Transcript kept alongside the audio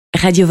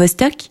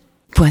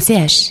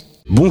radiovostok.ch.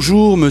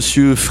 Bonjour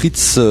Monsieur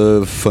Fritz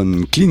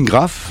von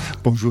Klingraf.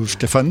 Bonjour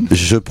Stéphane.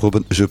 Je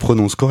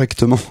prononce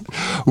correctement.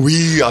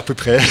 Oui, à peu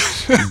près.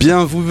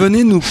 Bien, vous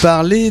venez nous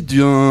parler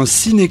d'un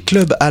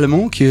ciné-club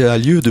allemand qui a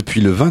lieu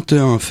depuis le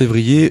 21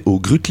 février au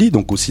Grütli,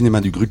 donc au cinéma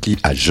du Grütli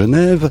à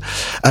Genève.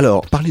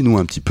 Alors, parlez-nous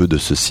un petit peu de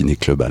ce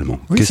ciné-club allemand.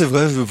 Oui, c'est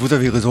vrai, vous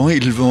avez raison.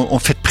 Ils vont en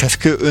fait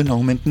presque un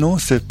an maintenant.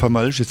 C'est pas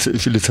mal, je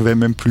ne le savais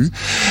même plus.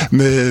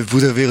 Mais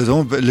vous avez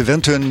raison, le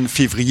 21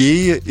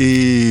 février,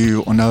 et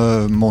on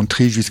a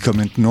montré jusqu'à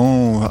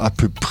maintenant à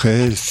peu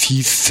près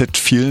 6-7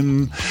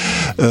 films.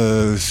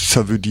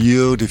 Ça veut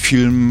dire des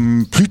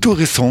films plutôt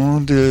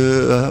récents,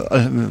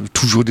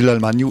 toujours de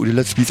l'Allemagne ou de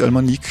la Suisse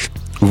alémanique.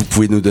 Vous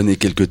pouvez nous donner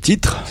quelques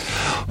titres ?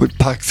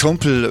 Par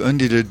exemple, un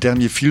des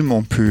derniers films,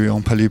 on peut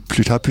en parler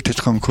plus tard,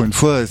 peut-être encore une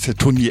fois, c'est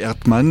Toni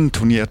Erdmann.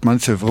 Toni Erdmann,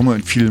 c'est vraiment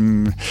un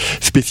film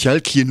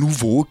spécial qui est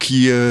nouveau,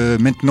 qui est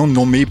maintenant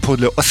nommé pour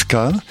le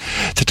Oscar.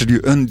 C'est-à-dire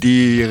un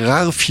des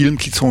rares films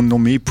qui sont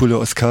nommés pour le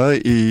Oscar,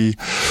 et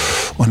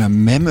on a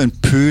même un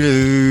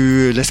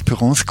peu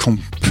l'espérance qu'on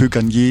peut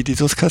gagner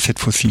des Oscars cette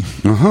fois-ci.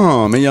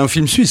 Mais il y a un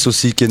film suisse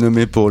aussi qui est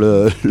nommé pour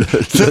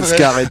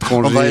l'Oscar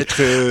étranger. On va être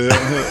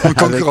en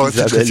concurrence,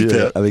 c'est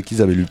super. Avec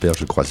Isabelle Huppert,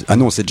 je crois. Ah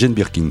non, c'est Jane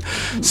Birkin.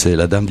 C'est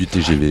la dame du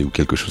TGV ou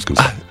quelque chose comme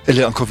ça. Ah, elle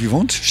est encore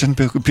vivante, Jane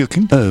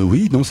Birkin ?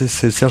 Oui, non, c'est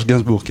Serge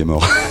Gainsbourg qui est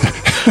mort.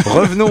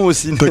 Revenons au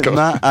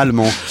cinéma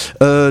allemand.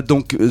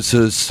 Donc,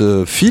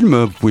 ce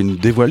film, vous pouvez nous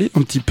dévoiler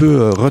un petit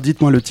peu,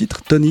 redites-moi le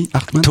titre, Toni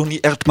Erdmann. Toni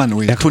Erdmann,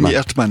 oui. Toni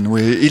Erdmann,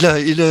 oui. Il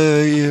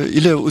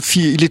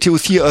était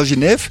aussi à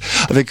Genève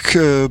avec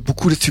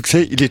beaucoup de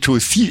succès. Il était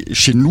aussi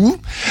chez nous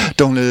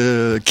dans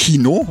le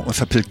Kino. On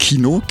s'appelle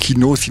Kino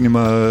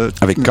cinéma.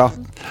 Avec K.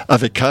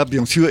 Avec K,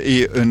 bien sûr,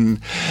 et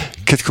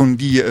qu'est-ce qu'on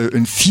dit,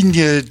 un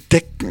signe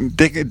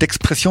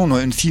d'expression, non,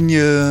 un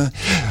signe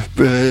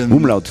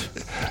Umlaut.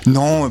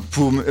 Non,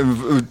 pour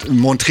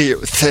montrer,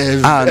 c'est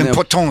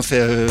important.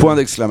 C'est point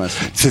d'exclamation.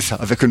 C'est ça,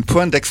 avec un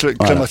point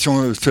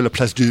d'exclamation sur la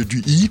place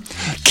du I,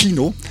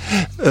 Kino.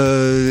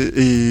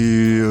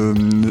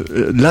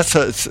 Là,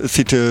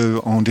 c'était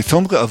en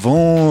décembre.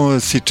 Avant,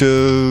 c'était,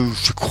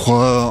 je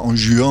crois, en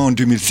juin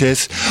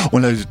 2016. On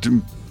l'a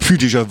pu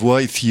déjà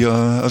voir ici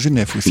à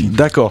Genève aussi.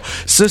 D'accord.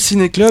 Ce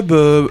ciné-club,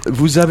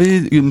 vous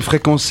avez une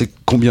fréquence, c'est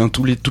combien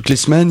toutes les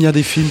semaines, il y a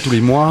des films, tous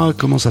les mois,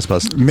 comment ça se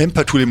passe ? Même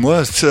pas tous les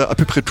mois, c'est à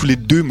peu près tous les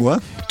 2 mois.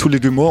 Tous les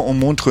 2 mois, on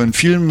montre un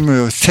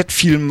film. 7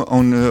 films,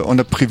 on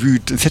a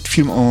prévu 7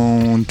 films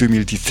en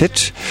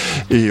 2017,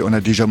 et on a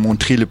déjà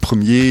montré le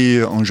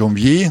premier en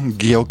janvier.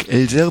 Georg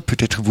Elser,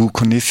 peut-être vous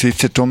connaissez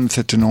cet homme.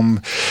 C'est un homme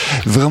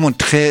vraiment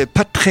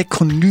pas très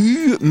connu,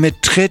 mais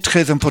très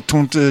très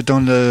important dans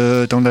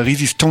la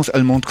résistance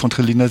allemande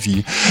contre les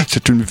nazis.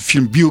 C'est un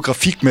film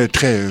biographique, mais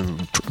très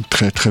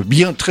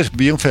bien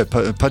fait,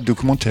 pas de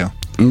documentaire.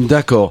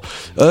 D'accord.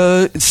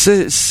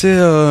 C'est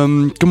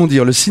comment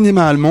dire, le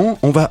cinéma allemand,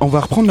 on va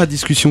reprendre la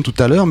discussion tout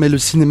à l'heure, mais le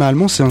cinéma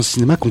allemand, c'est un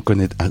cinéma qu'on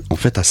connaît en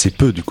fait assez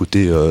peu du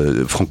côté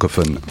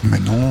francophone. Mais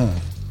non.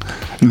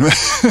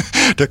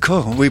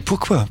 D'accord, oui,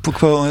 pourquoi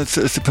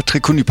c'est pas très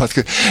connu? Parce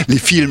que les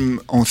films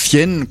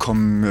anciens,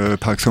 comme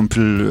par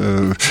exemple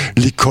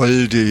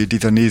l'école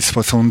des années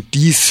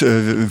 70,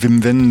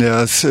 Wim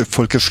Wenders,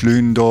 Volker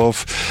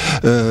Schlöndorff,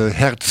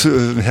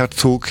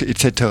 Herzog,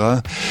 etc.,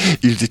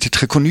 ils étaient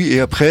très connus. Et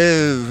après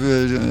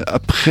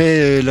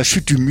la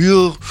chute du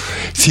mur,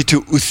 c'était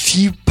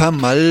aussi pas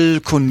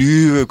mal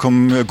connu,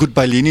 comme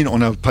Goodbye Lenin.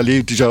 On a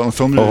parlé déjà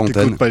ensemble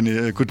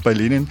de Goodbye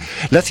Lenin.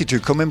 Là, c'était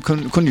quand même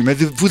connu. Mais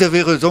vous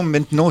avez raison,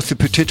 maintenant c'est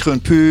peut-être un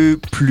peu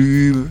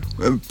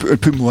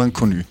moins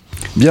connu.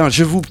 Bien,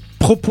 je vous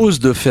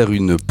propose de faire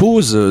une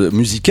pause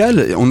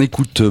musicale. On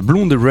écoute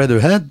Blonde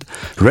Redhead.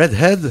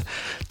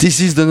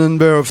 This is the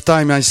number of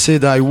time I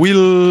said I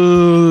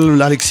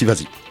will. Alexis,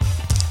 vas-y.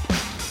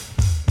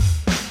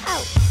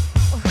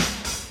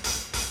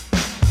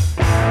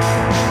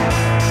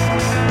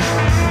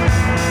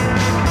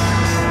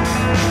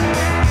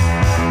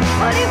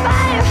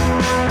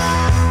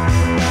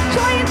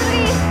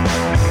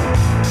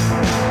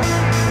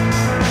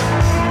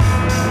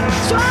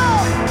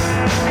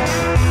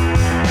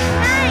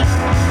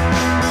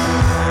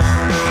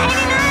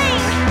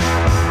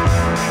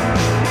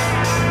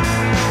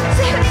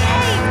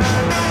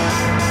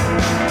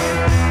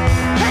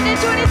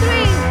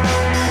 Three.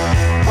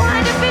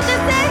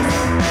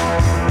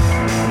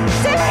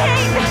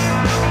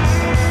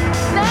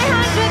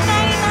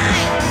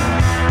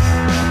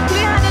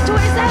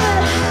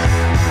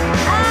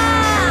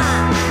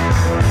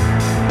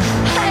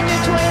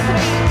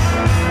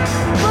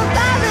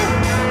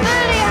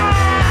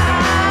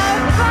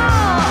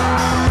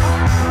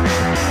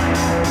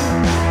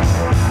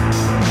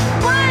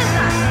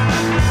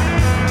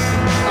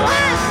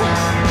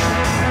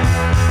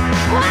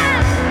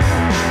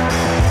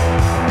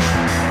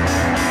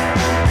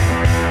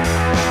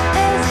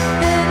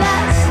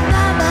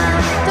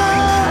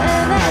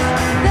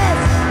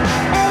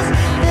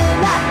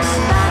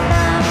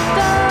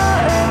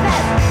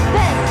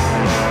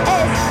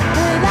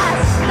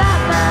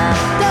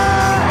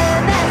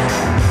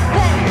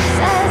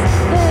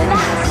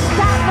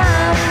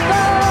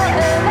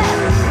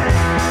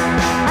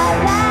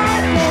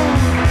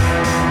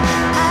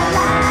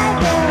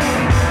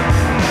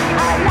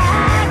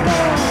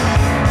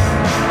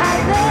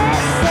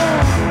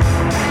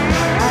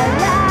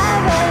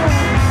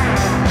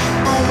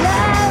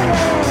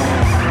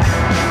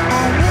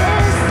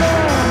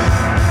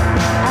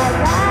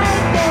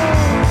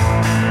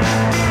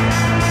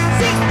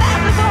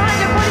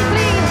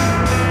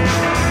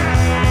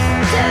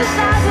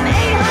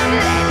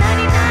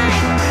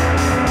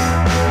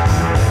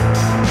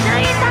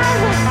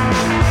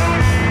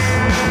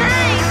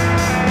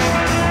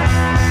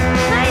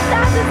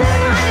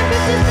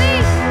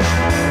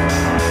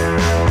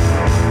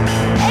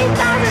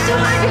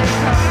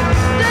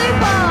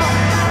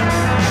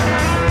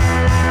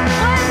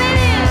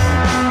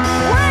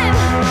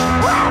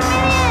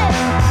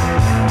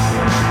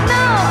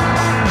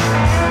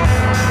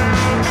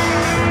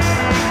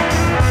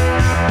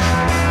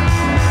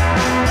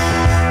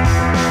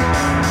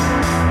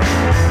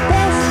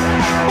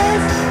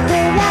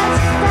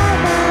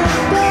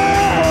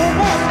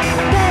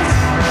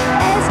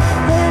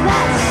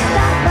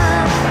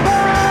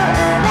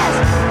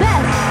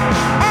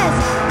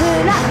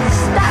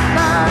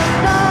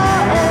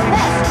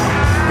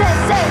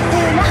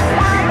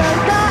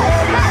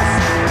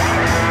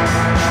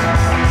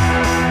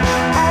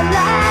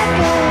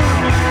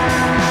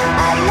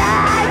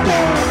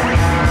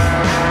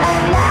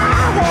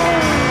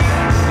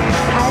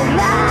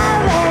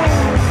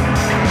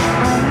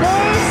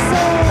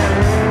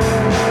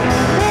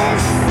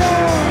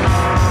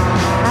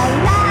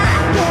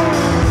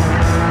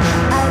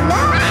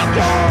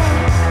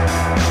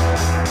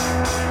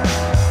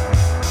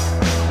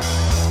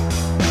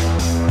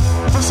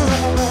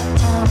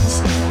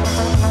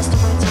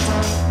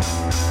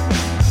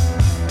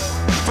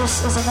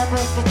 This is a number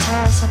of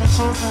guitars and a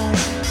keyboard.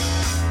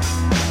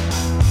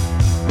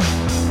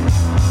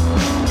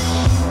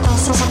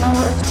 This is a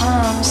number of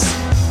times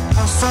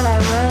I said I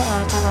will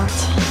and I didn't.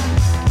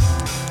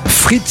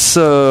 Fritz,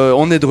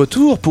 on est de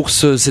retour pour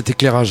cet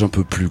éclairage un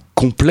peu plus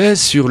complet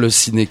sur le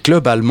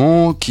Cineclub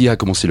allemand qui a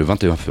commencé le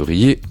 21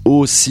 février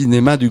au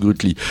cinéma du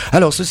Grütli.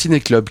 Alors ce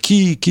Cineclub,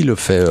 qui le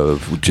fait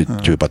Tu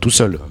n'es pas tout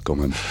seul quand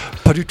même.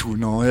 Pas du tout,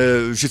 non.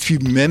 Je suis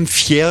même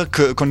fier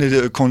qu'on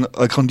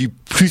a grandi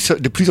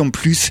de plus en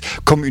plus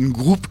comme une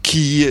groupe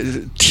qui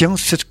tient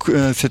cette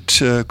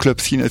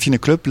club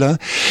Cineclub là.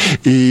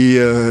 Et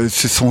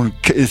ce sont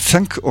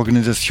 5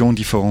 organisations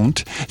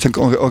différentes.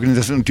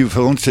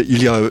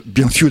 Il y a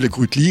bien sûr les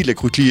Grütli,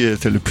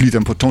 c'est le plus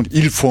important.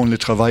 Ils font le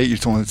travail, ils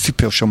sont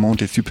super charmants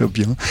et super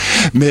bien.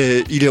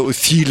 Mais il y a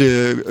aussi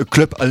le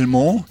club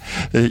allemand.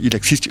 Il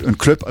existe un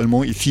club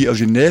allemand ici à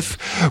Genève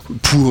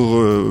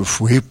pour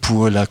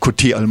la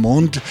côté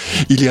allemande.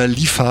 Il y a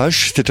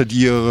l'IFAGE,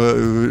 c'est-à-dire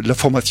la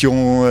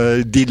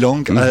formation des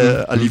langues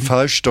à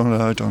l'IFAGE dans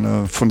la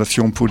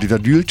fondation pour les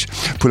adultes,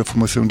 pour la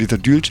formation des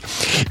adultes.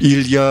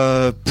 Il y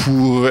a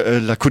pour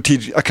la côté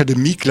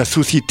académique la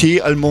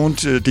société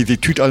allemande des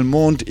études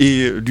allemandes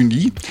et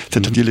l'UNI,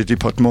 c'est-à-dire les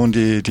départements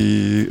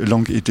des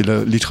langues et de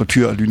la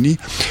littérature à l'UNI.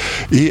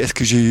 Et est-ce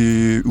que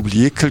j'ai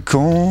oublié quelqu'un?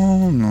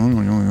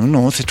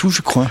 Non, c'est tout,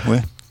 je crois.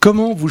 Ouais.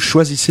 Comment vous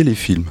choisissez les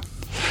films?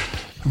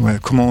 Ouais,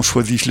 comment on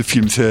choisit le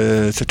film?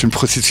 C'est un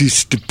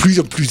processus de plus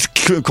en plus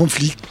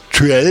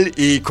conflictuel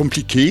et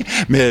compliqué,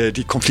 mais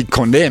des conflits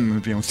qu'on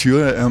aime, bien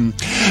sûr.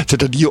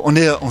 C'est-à-dire, on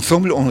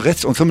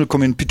reste ensemble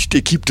comme une petite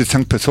équipe de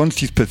 5 personnes,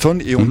 6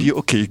 personnes, et on dit,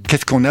 OK,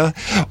 qu'est-ce qu'on a?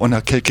 On a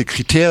quelques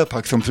critères. Par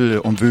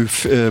exemple, on veut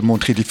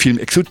montrer des films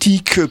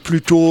exotiques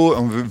plutôt,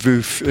 on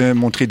veut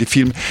montrer des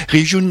films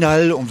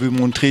régionaux, on veut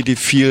montrer des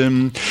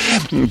films,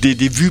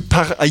 des vues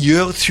par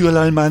ailleurs sur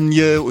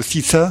l'Allemagne,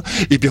 aussi ça,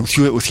 et bien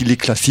sûr aussi les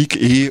classiques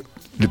et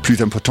le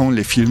plus important,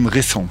 les films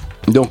récents.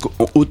 Donc,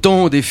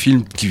 autant des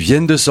films qui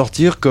viennent de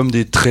sortir, comme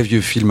des très vieux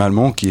films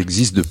allemands qui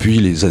existent depuis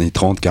les années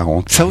 30,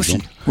 40. Ça aussi,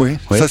 oui.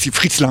 Ouais. Ça, c'est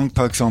Fritz Lang,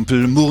 par exemple,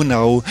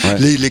 Murnau,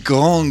 les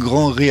grands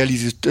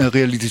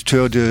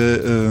réalisateurs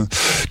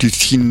du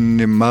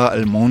cinéma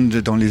allemand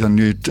dans les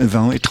années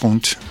 20 et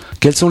 30.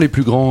 Quels sont les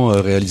plus grands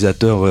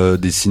réalisateurs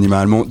des cinémas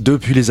allemands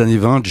depuis les années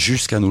 20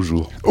 jusqu'à nos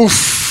jours?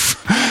 Ouf!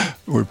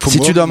 Ouais, si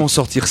tu dois m'en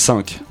sortir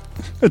 5.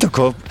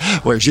 D'accord.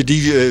 Ouais, j'ai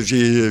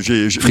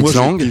Fritz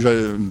Lang.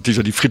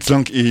 Déjà dit Fritz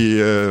Lang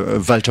et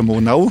Walter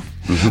Murnau.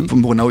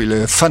 Murnau, il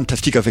est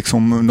fantastique avec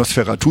son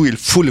Nosferatu. Il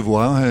faut le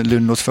voir, le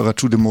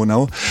Nosferatu de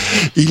Murnau.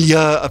 Il y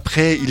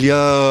avait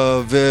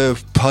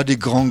pas de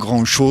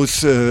grandes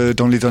choses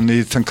dans les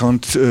années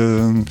 50,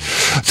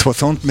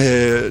 60,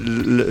 mais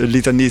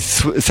les années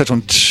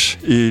 70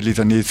 et les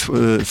années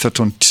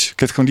 70,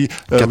 qu'est-ce qu'on dit?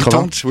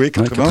 80. Oui,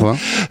 80.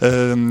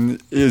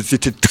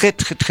 C'était très,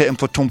 très, très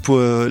important pour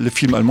le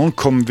film allemand,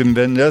 comme Wim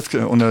Wenders,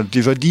 on a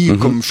déjà dit,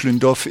 comme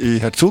Schlöndorff et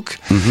Herzog.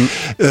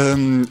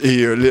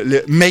 Et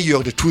le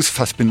meilleur de tous,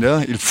 Fassbinder.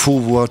 Il faut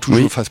voir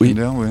toujours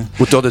Fassbinder. Oui.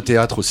 Auteur de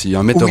théâtre aussi,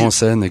 un metteur en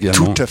scène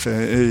également. Tout à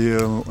fait. Et,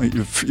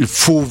 il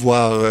faut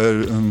voir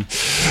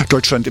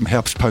Deutschland im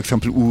Herbst, par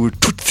exemple, où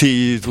tous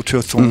ces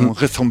auteurs sont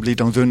rassemblés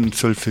dans un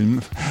seul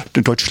film.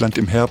 Deutschland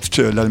im Herbst,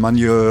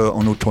 l'Allemagne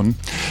en automne.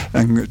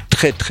 Un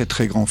très, très,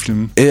 très grand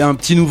film. Et un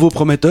petit nouveau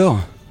prometteur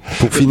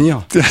pour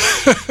finir?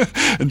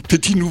 Un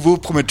petit nouveau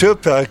prometteur,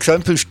 par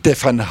exemple,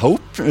 Stefan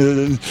Haupt,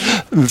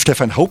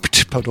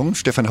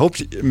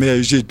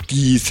 mais j'ai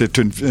dit c'est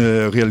un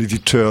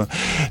réalisateur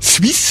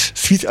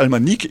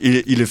suisse-allemanique,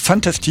 et il est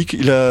fantastique.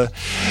 Il a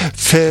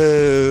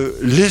fait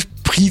le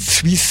prix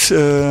suisse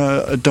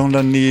dans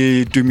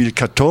l'année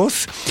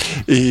 2014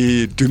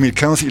 et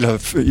 2015. Il a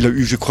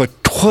eu, je crois,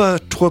 trois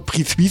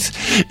prix suisses,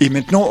 et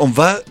maintenant on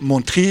va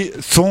montrer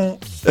son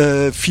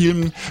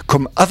film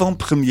comme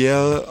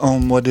avant-première en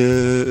mois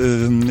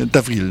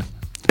d'avril.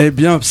 Eh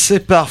bien,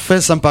 c'est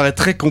parfait, ça me paraît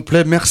très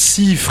complet.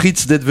 Merci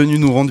Fritz d'être venu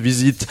nous rendre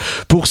visite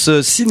pour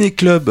ce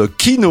Cineclub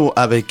Kino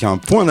avec un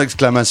point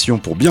d'exclamation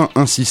pour bien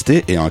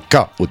insister et un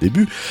K au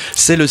début.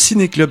 C'est le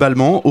Cineclub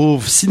allemand au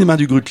cinéma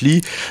du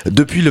Grütli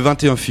depuis le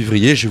 21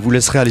 février. Je vous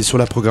laisserai aller sur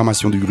la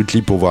programmation du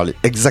Grütli pour voir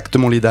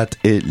exactement les dates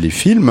et les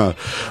films.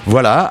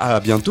 Voilà, à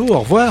bientôt, au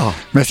revoir.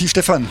 Merci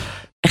Stéphane.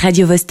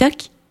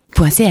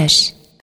 radiovostok.ch